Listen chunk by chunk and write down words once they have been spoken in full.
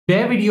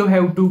Their video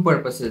have two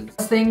purposes.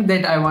 First thing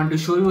that I want to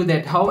show you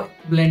that how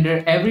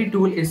Blender every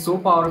tool is so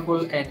powerful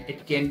and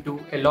it can do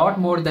a lot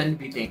more than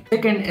we think.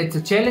 Second, it's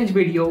a challenge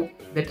video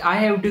that I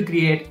have to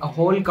create a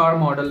whole car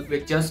model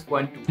with just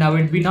one tool. Now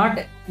it be not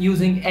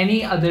using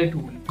any other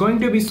tool. It's going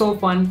to be so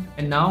fun,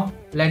 and now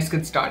let's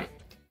get started.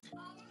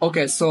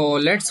 Okay, so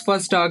let's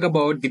first talk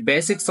about the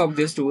basics of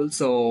this tool.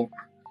 So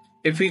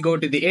if we go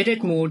to the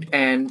edit mode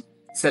and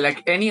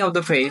select any of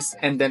the face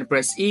and then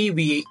press E,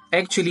 we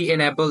actually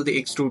enable the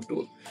extrude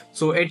tool.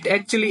 So it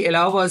actually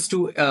allows us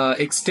to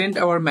extend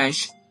our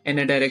mesh in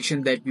a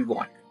direction that we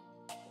want.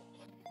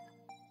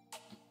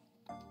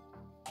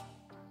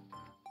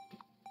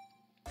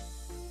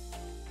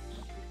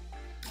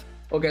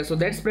 Okay, so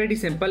that's pretty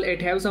simple.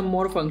 It has some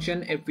more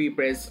function. If we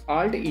press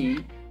Alt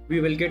E,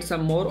 we will get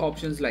some more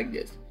options like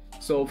this.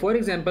 So for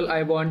example,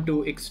 I want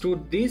to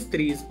extrude these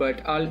trees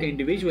but all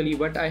individually.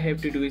 What I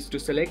have to do is to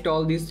select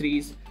all these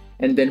trees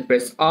and then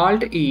press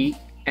Alt E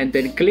and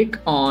then click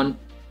on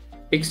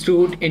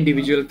extrude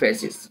individual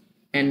faces.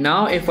 And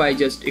now if I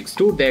just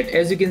extrude that,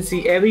 as you can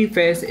see, every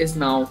face is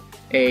now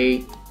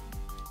a,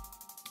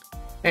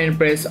 and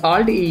press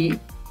Alt E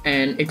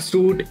and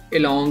extrude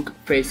along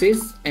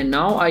faces, and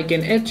now I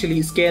can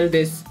actually scale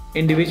this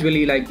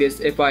individually like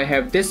this if I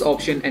have this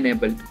option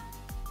enabled.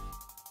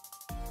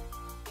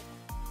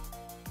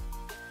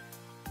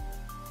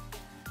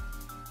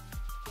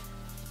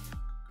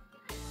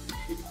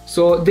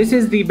 So this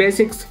is the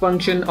basics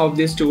function of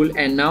this tool,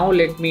 and now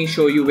let me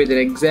show you with an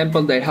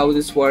example that how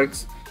this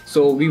works.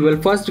 So we will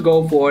first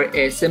go for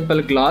a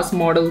simple glass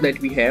model that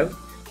we have.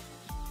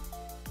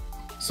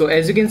 So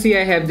as you can see,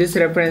 I have this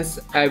reference.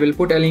 I will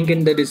put a link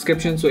in the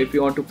description, so if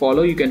you want to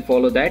follow, you can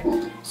follow that.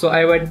 So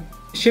I would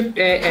Shift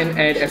A and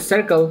add a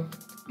circle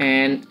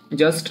and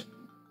just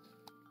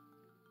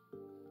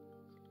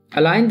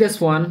align this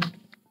one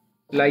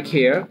like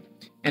here,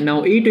 and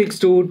now E to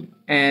extrude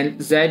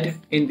and Z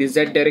in the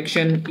Z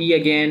direction, E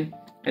again,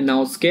 and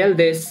now scale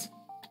this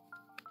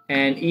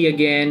and E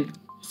again,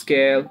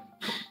 scale.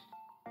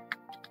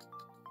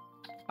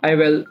 I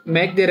will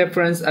make the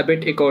reference a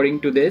bit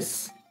according to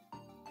this,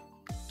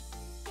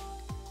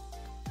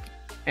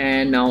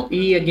 and now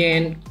E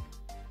again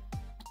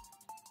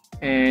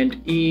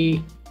and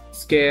E,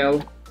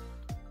 scale,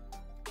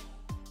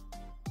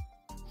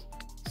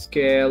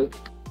 scale.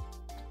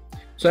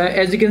 So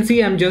as you can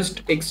see, I'm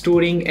just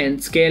extruding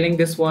and scaling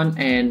this one,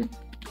 and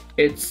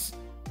it's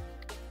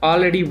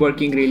already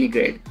working really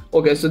great.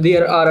 Okay, so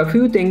there are a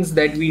few things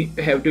that we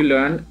have to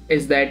learn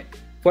is that,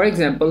 for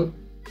example,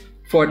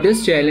 for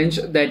this challenge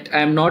that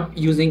I'm not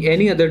using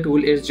any other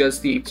tool, is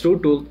just the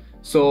extrude tool.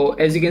 So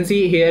as you can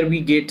see here,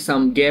 we get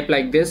some gap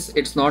like this.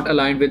 It's not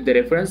aligned with the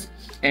reference,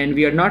 and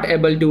we are not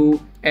able to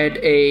add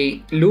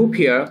a loop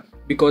here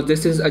because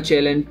this is a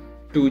challenge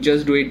to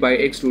just do it by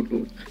extrude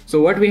tool.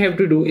 So what we have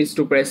to do is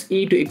to press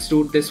E to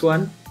extrude this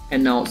one,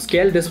 and now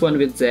scale this one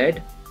with Z,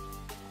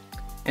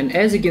 and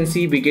as you can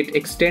see, we get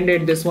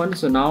extended this one.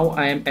 So now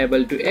I am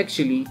able to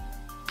actually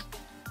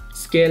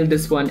scale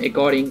this one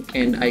according,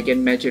 and I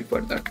can match it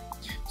further.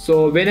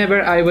 So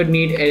whenever I would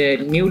need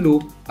a new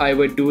loop, I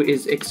would do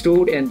is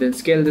extrude and then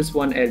scale this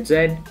one at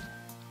Z,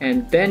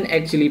 and then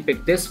actually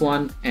pick this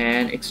one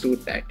and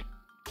extrude that.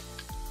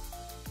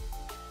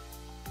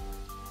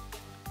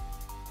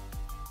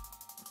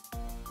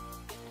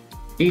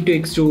 E to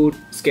extrude,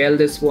 scale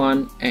this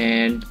one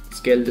and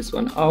scale this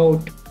one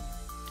out.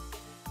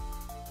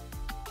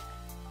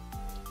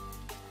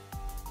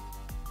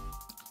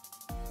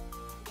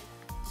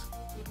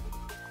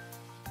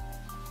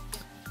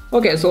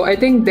 Okay, so I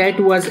think that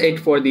was it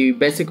for the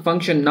basic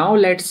function. Now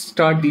let's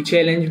start the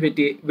challenge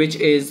which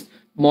is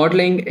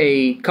modeling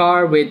a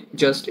car with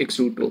just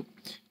extrude tool.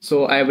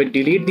 So I would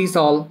delete these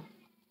all,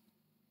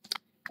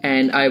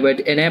 and I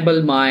would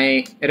enable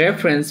my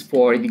reference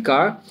for the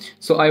car.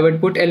 So I would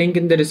put a link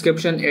in the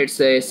description.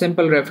 It's a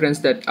simple reference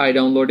that I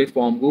downloaded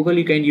from Google.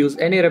 You can use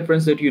any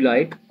reference that you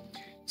like.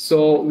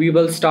 So we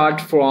will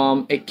start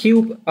from a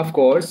cube, of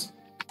course,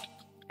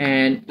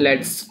 and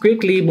let's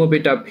quickly move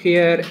it up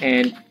here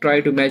and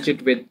try to match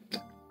it with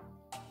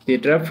the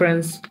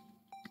reference.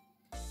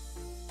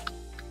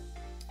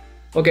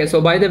 Okay,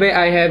 so by the way,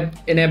 I have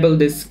enabled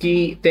this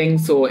key thing,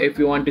 so if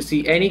you want to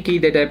see any key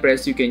that I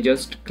press, you can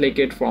just click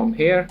it from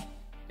here.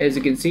 As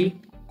you can see,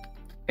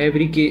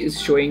 every key is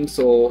showing,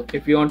 so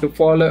if you want to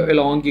follow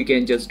along, you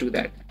can just do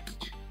that.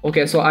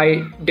 Okay, so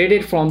I did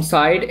it from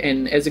side,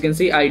 and as you can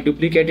see, I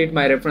duplicated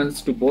my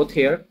reference to both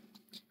here.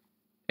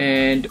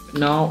 And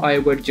now I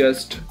would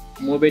just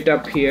move it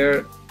up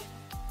here,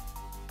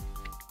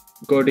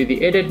 go to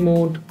the edit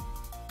mode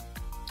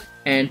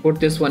and put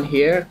this one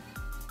here.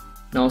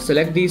 Now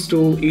select these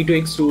two, E to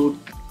extrude,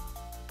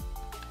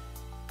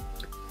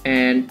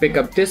 and pick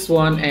up this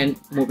one and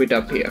move it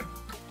up here.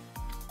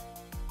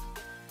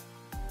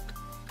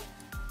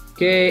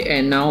 Okay,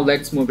 and now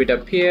let's move it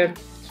up here.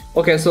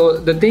 Okay, so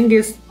the thing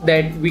is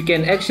that we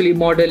can actually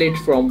model it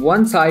from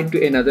one side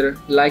to another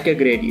like a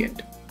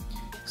gradient.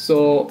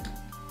 So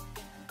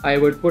I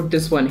would put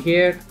this one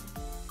here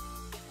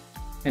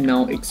and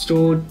now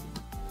extrude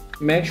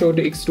make sure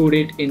to extrude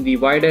it in the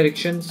y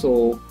direction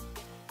so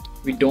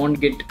we don't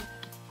get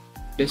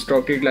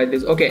distorted like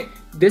this. Okay,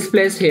 this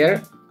place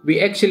here we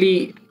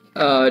actually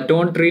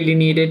don't really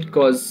need it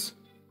because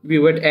we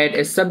would add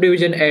a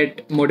subdivision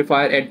add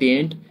modifier at the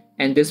end,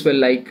 and this will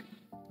like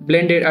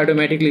blend it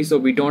automatically, so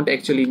we don't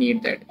actually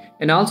need that.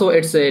 And also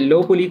it's a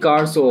low poly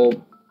car, so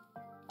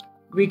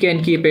we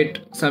can keep it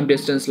some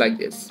distance like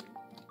this.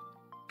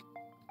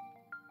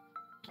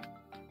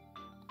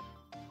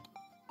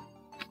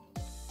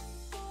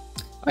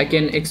 I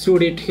can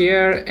extrude it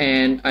here,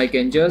 and I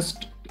can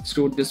just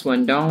extrude this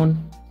one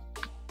down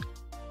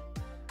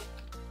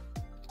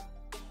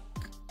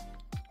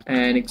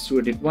and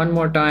extrude it one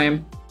more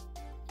time.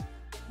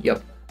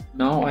 Yep,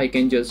 now I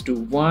can just do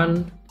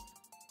 1,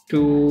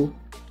 2,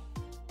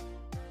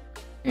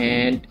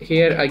 and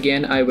here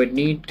again I would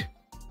need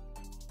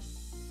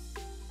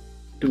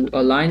to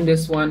align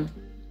this one.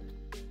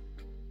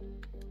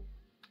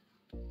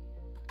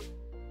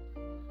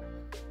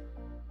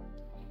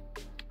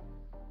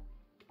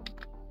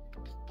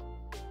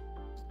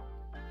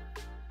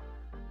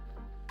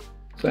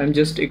 So I'm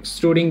just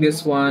extruding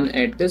this one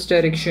at this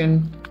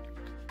direction,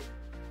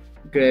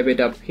 grab it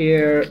up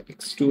here,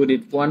 extrude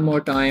it one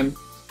more time,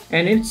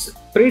 and it's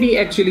pretty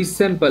actually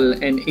simple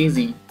and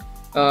easy.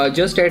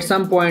 Just at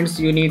some points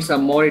you need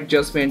some more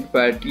adjustment,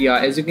 but yeah,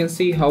 as you can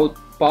see how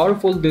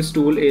powerful this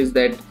tool is,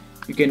 that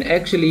you can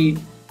actually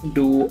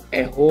do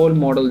a whole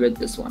model with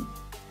this one.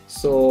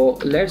 So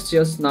let's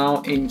just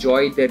now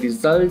enjoy the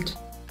result.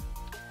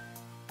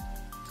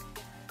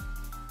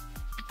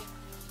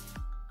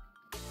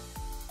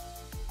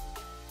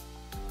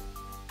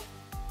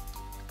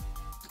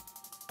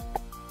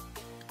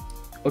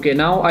 Okay,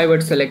 now I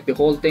would select the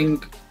whole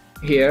thing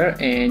here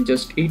and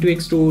just E to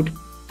extrude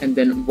and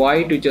then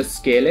Y to just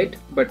scale it,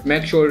 but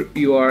make sure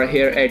you are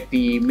here at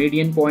the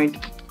median point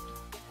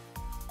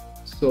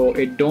so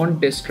it don't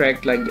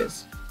distract like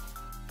this.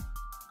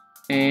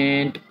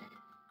 And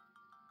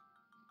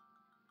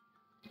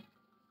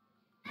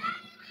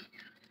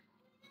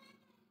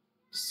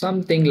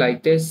something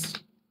like this.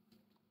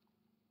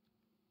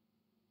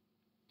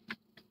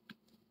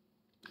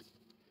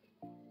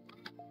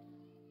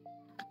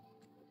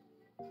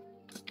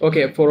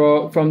 Okay,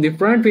 from the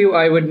front view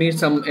I would need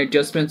some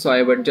adjustments, so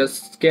I would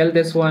just scale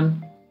this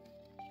one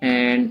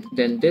and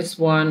then this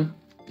one.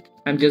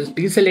 I'm just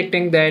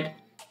deselecting that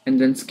and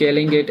then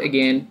scaling it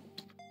again,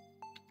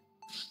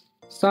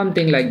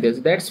 something like this.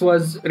 That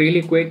was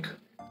really quick.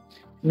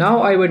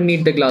 Now I would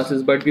need the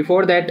glasses, but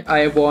before that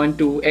I want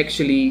to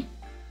actually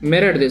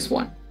mirror this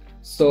one.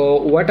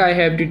 So what I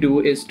have to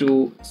do is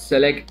to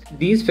select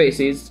these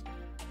faces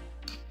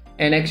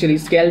and actually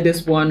scale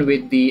this one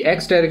with the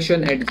X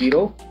direction at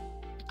 0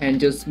 and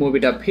just move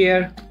it up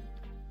here.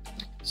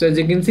 So as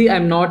you can see,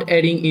 I'm not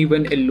adding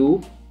even a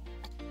loop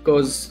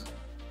because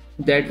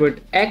that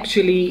would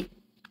actually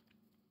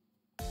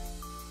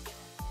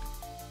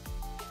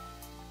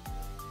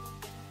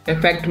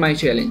affect my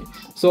challenge.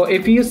 So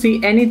if you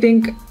see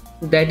anything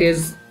that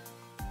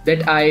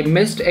I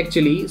missed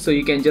actually, so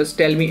you can just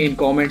tell me in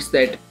comments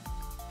that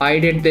I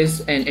did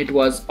this and it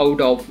was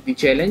out of the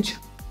challenge.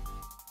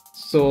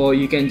 So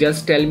you can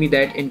just tell me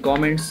that in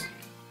comments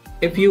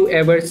if you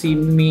ever see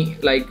me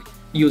like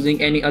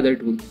using any other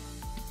tool.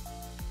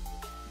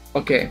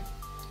 Okay,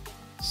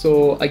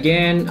 so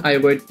again I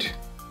would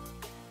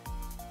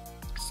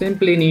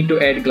simply need to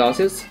add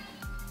glasses.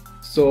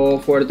 So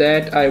for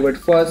that I would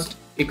first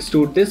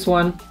extrude this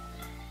one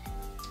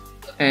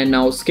and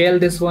now scale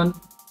this one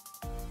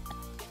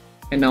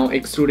and now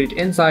extrude it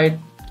inside,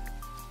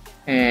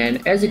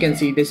 and as you can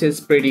see this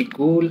is pretty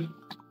cool.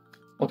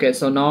 Okay,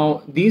 so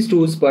now these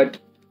tools, but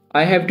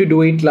I have to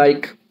do it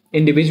like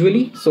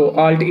individually, so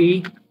Alt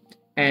E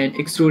and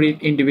extrude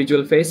it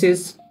individual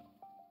faces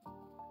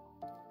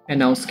and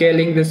now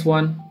scaling this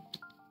one.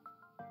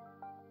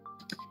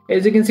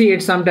 As you can see,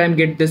 it sometimes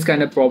get this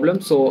kind of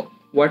problem, so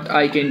what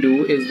I can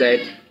do is that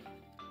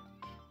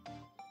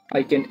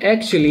I can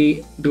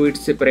actually do it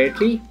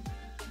separately.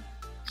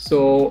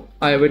 So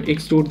I would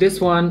extrude this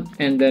one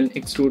and then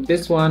extrude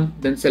this one,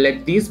 then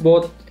select these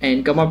both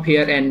and come up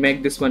here and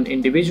make this one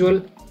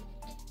individual.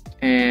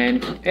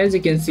 And as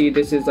you can see,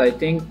 this is I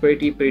think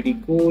pretty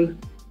cool.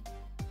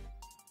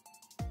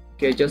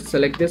 Okay, just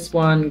select this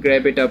one,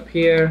 grab it up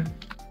here,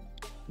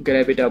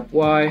 grab it up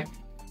Y,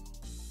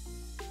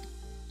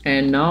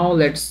 and now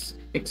let's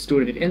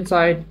extrude it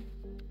inside.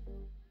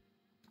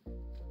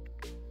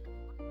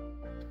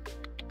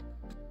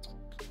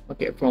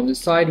 Okay, from the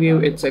side view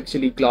it's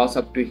actually glass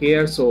up to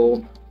here,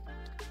 so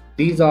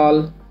these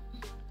all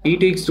E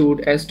to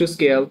extrude, S to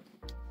scale,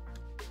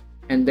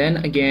 and then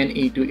again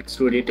E to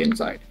extrude it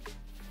inside.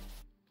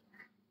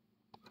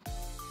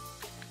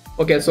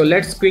 Okay, so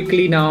let's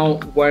quickly now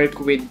work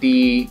with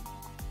the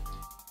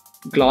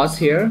glass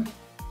here,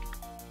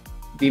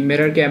 the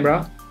mirror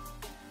camera,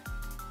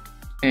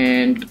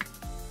 and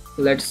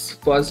let's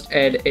first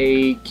add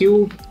a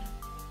cube.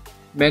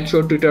 Make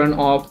sure to turn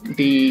off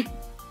the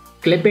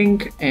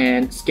clipping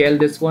and scale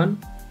this one.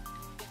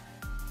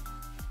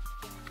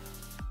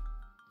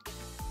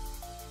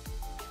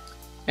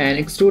 and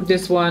extrude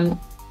this one,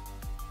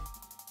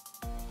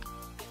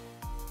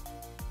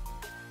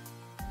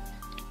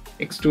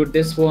 extrude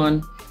this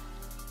one,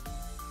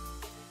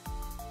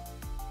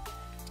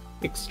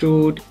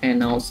 extrude, and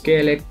now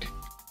scale it.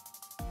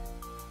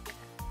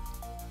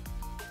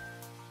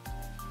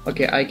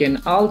 Okay, I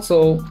can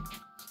also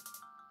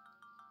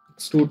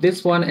extrude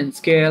this one and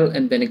scale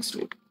and then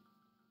extrude.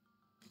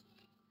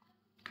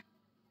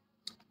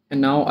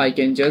 And now I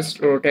can just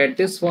rotate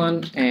this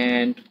one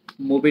and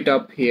move it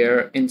up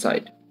here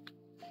inside.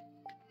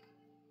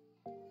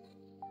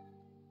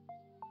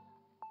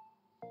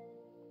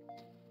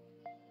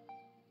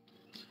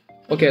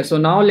 Okay, so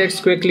now let's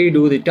quickly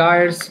do the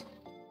tires.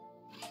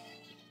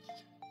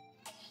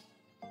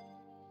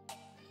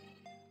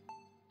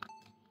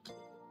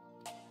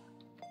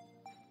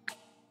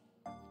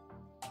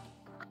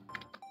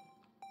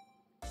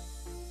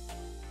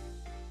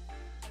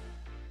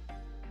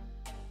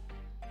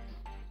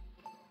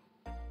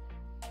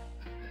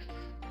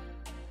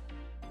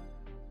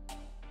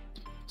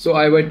 So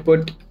I would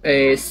put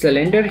a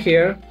cylinder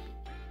here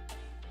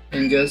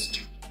and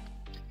just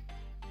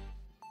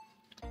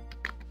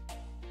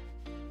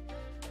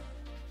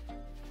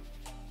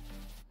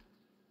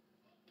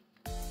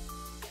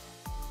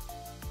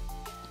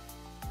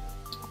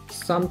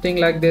something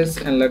like this,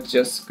 and let's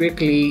just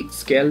quickly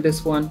scale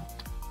this one.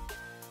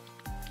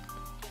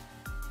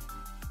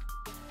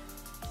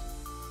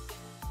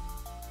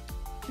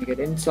 Get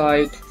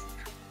inside.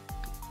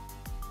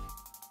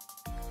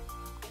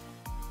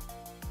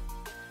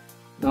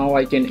 Now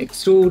I can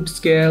extrude,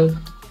 scale,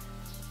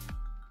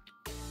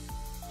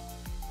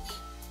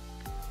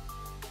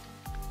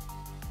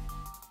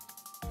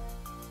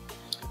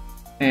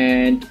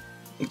 and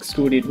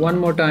extrude it one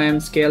more time,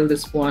 scale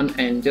this one,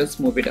 and just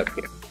move it up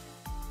here.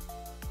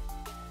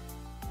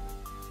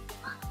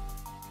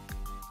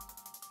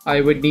 I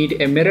would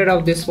need a mirror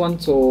of this one,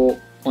 so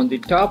on the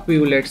top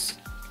view, let's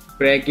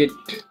drag it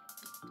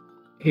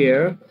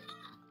here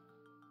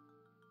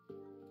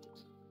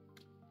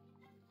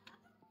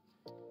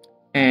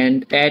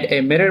and add a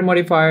mirror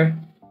modifier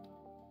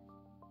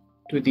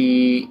to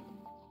the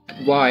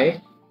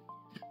Y.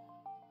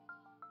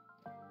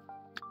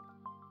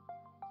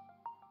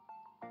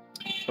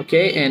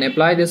 Okay, and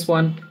apply this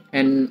one,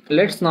 and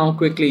let's now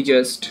quickly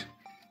just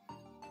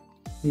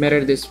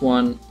mirror this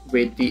one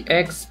with the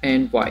X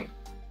and Y.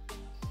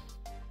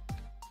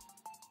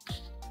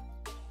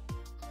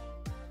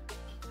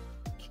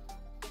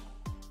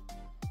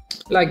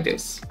 Like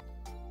this.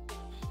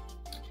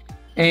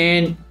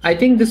 And I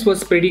think this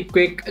was pretty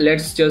quick.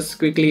 Let's just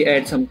quickly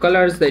add some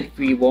colors that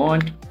we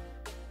want.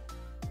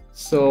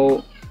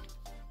 So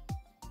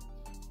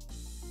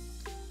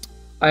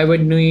I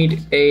would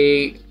need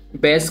a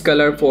base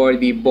color for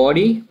the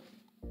body,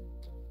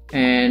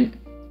 and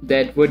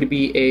that would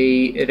be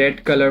a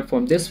red color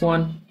from this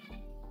one.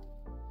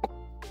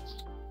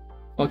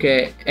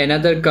 Okay,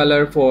 another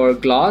color for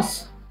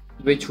glass,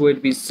 which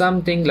would be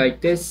something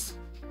like this,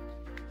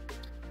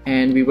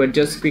 and we would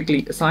just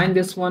quickly assign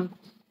this one.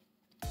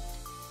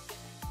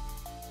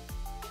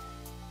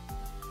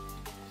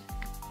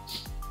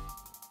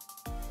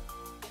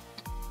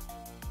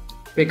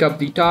 Pick up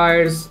the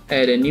tires,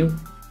 add a new.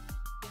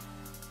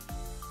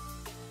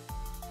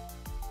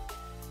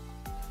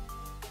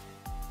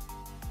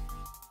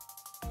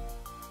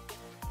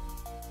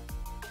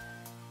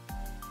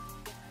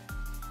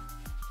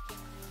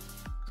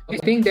 I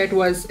think that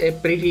was a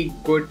pretty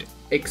good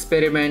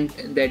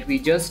experiment that we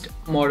just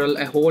model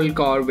a whole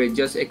car with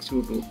just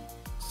Extrude tool.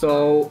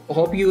 So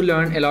hope you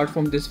learned a lot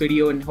from this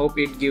video, and hope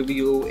it give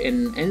you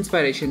an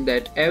inspiration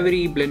that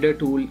every Blender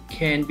tool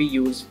can be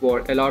used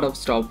for a lot of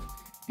stuff,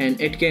 and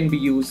it can be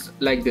used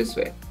like this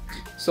way.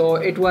 So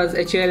it was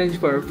a challenge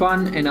for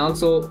fun and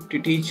also to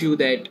teach you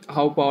that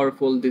how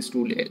powerful this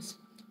tool is.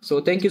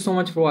 So thank you so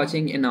much for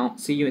watching, and now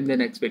see you in the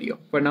next video.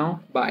 For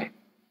now, bye.